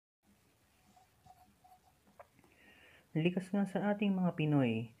Likas nga sa ating mga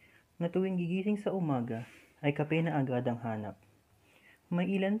Pinoy na tuwing gigising sa umaga ay kape na agad ang hanap. May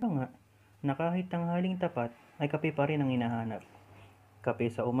ilan pa nga na kahit tanghaling tapat ay kape pa rin ang hinahanap.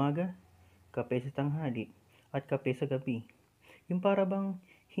 Kape sa umaga, kape sa tanghali, at kape sa gabi. Yung para bang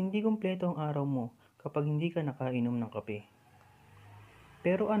hindi kumpleto ang araw mo kapag hindi ka nakainom ng kape.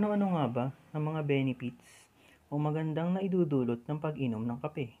 Pero ano-ano nga ba ang mga benefits o magandang naidudulot ng pag-inom ng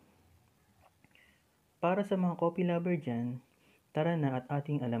kape? Para sa mga coffee lover dyan, tara na at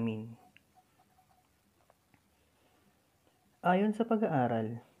ating alamin. Ayon sa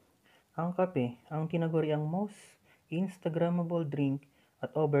pag-aaral, ang kape ang tinaguriang most Instagrammable drink at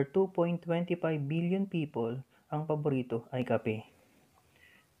over 2.25 billion people ang paborito ay kape.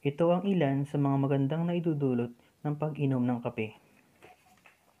 Ito ang ilan sa mga magandang naidudulot ng pag-inom ng kape.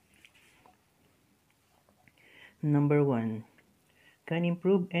 Number 1. Can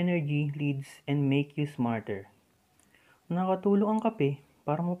improve energy, leads, and make you smarter. Nakatulong ang kape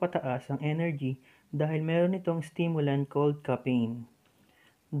para mapataas ang energy dahil meron itong stimulant called caffeine.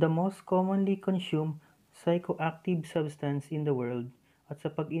 The most commonly consumed psychoactive substance in the world, at sa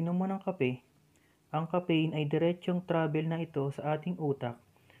pag-inom mo ng kape, ang caffeine ay diretsyong travel na ito sa ating utak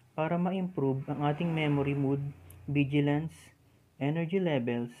para ma-improve ang ating memory, mood, vigilance, energy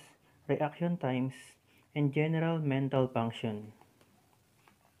levels, reaction times, and general mental function.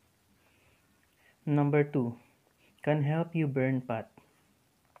 Number 2. Can help you burn fat.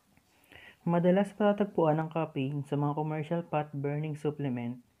 Madalas patatagpuan ang caffeine sa mga commercial fat burning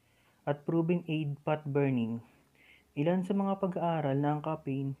supplement at proving aid fat burning. Ilan sa mga pag-aaral na ang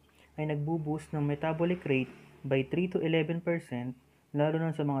caffeine ay nagbo-boost ng metabolic rate by 3 to 11%, lalo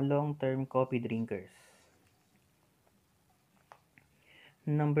na sa mga long-term coffee drinkers.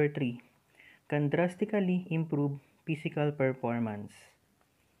 Number 3. Can drastically improve physical performance.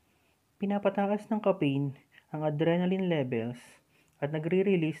 Pinapataas ng caffeine ang adrenaline levels at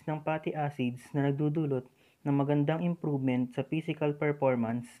nagre-release ng fatty acids na nagdudulot ng magandang improvement sa physical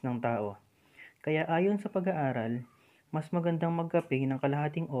performance ng tao. Kaya ayon sa pag-aaral, mas magandang magkape ng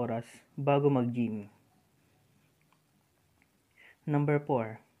kalahating oras bago mag-gym. Number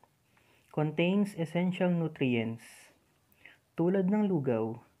 4. Contains essential nutrients. Tulad ng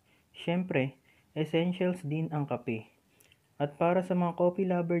lugaw, syempre, essentials din ang kape. At para sa mga coffee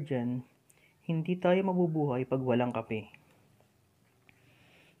lover dyan, hindi tayo mabubuhay pag walang kape.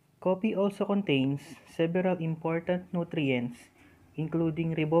 Coffee also contains several important nutrients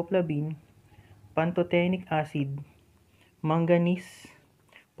including riboflavin, pantothenic acid, manganese,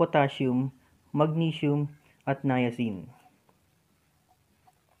 potassium, magnesium, at niacin.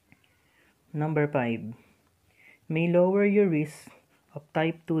 Number 5. May lower your risk of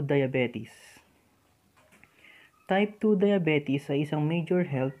type 2 diabetes. Type 2 diabetes ay isang major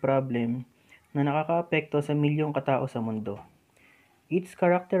health problem na nakakaapekto sa milyong katao sa mundo. It's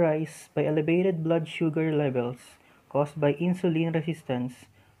characterized by elevated blood sugar levels caused by insulin resistance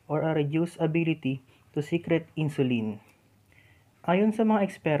or a reduced ability to secrete insulin. Ayon sa mga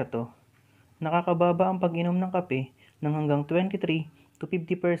eksperto, nakakababa ang pag-inom ng kape ng hanggang 23 to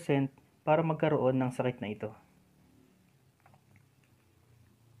 50% para magkaroon ng sakit na ito.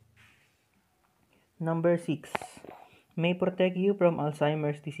 Number 6. May protect you from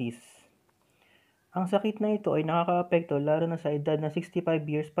Alzheimer's disease. Ang sakit na ito ay nakakaapekto lalo na sa edad na 65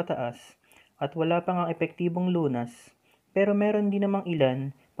 years pataas at wala pang ang epektibong lunas, pero meron din namang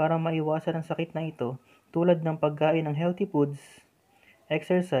ilan para maiwasan ang sakit na ito tulad ng pagkain ng healthy foods,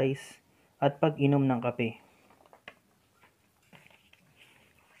 exercise, at pag-inom ng kape.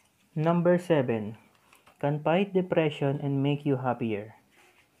 Number 7. Can fight depression and make you happier.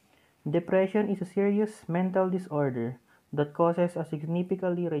 Depression is a serious mental disorder that causes a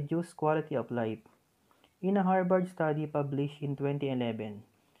significantly reduced quality of life. In a Harvard study published in 2011,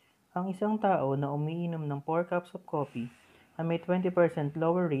 ang isang tao na umiinom ng 4 cups of coffee ay may 20%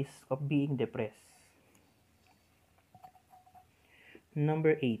 lower risk of being depressed.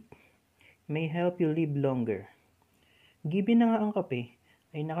 Number 8. May help you live longer. Given na nga ang kape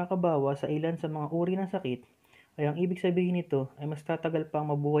ay nakakabawa sa ilan sa mga uri ng sakit, ay ang ibig sabihin nito ay mas tatagal pang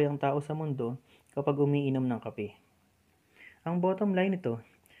mabuhay ang tao sa mundo kapag umiinom ng kape. Ang bottom line nito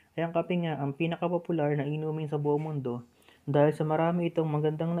ay ang kape nga ang pinakapopular na inumin sa buong mundo dahil sa marami itong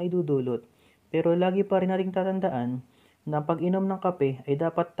magandang naidudulot, pero lagi pa rin nating tatandaan na ang pag-inom ng kape ay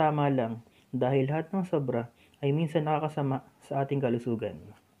dapat tama lang dahil lahat ng sobra ay minsan nakakasama sa ating kalusugan.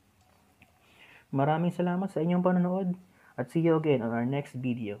 Maraming salamat sa inyong panonood at see you again on our next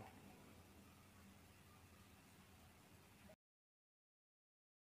video.